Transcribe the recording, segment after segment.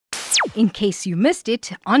in case you missed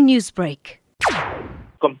it on Newsbreak.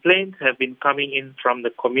 Complaints have been coming in from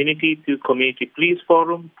the community to Community Police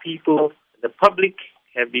Forum. People, the public,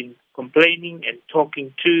 have been complaining and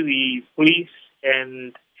talking to the police,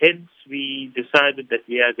 and hence we decided that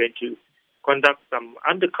we are going to conduct some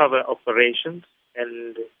undercover operations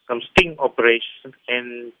and some sting operations,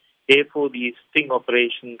 and therefore the sting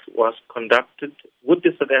operations was conducted with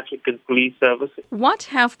the South African Police Service. What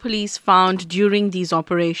have police found during these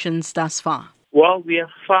operations thus far? Well, we have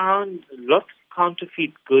found lots of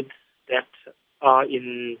counterfeit goods that are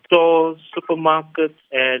in stores, supermarkets,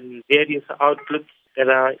 and various outlets that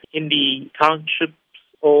are in the townships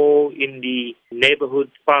or in the neighborhood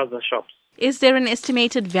plaza shops. Is there an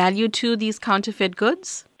estimated value to these counterfeit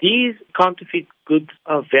goods? These counterfeit goods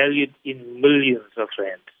are valued in millions of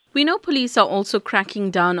rands. We know police are also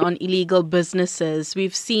cracking down on illegal businesses.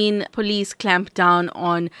 We've seen police clamp down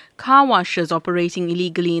on car washes operating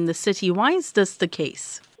illegally in the city. Why is this the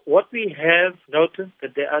case? What we have noticed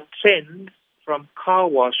that there are trends from car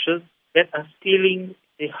washes that are stealing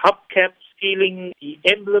the hubcaps, stealing the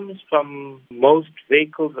emblems from most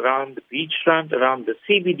vehicles around the beachfront, around the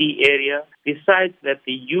CBD area. Besides that,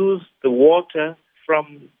 they use the water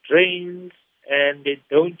from drains and they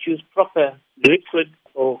don't use proper liquid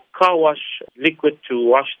or car wash liquid to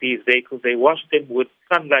wash these vehicles. They wash them with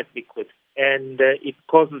sunlight liquid, and it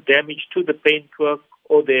causes damage to the paintwork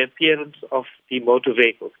or the appearance of the motor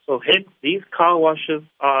vehicle. So hence, these car washes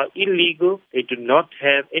are illegal. They do not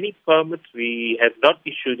have any permits. We have not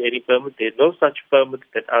issued any permits. There are no such permits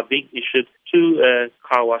that are being issued to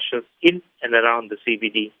car washes in and around the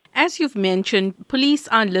CBD. As you've mentioned, police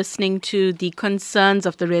are listening to the concerns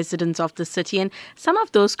of the residents of the city, and some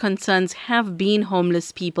of those concerns have been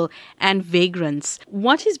homeless people and vagrants.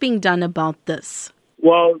 What is being done about this?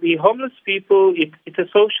 Well, the homeless people, it's a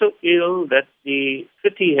social ill that the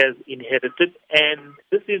city has inherited, and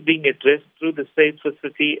this is being addressed through the Safer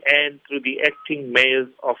City and through the acting mayor's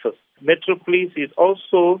office. Metro Police is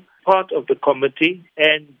also part of the committee,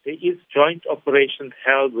 and there is joint operations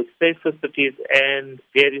held with Safer Cities and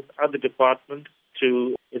various other departments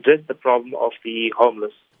to address the problem of the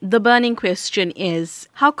homeless. The burning question is,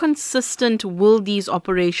 how consistent will these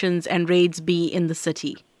operations and raids be in the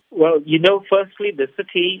city? Well, firstly, the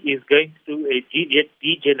city is going through a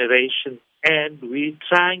degeneration, and we're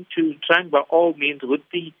trying by all means with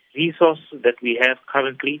the resources that we have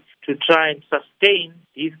currently to try and sustain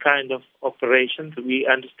these kind of operations. We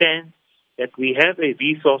understand that we have a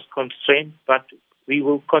resource constraint, but we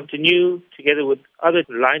will continue together with other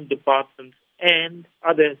line departments and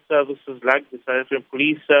other services like the South African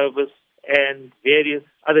Police Service and various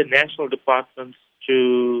other national departments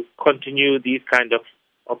to continue these kind of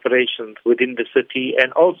operations within the city,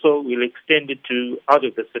 and also we'll extend it to out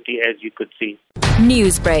of the city, as you could see.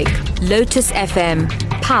 Newsbreak, Lotus FM,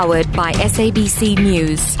 powered by SABC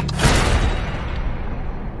News.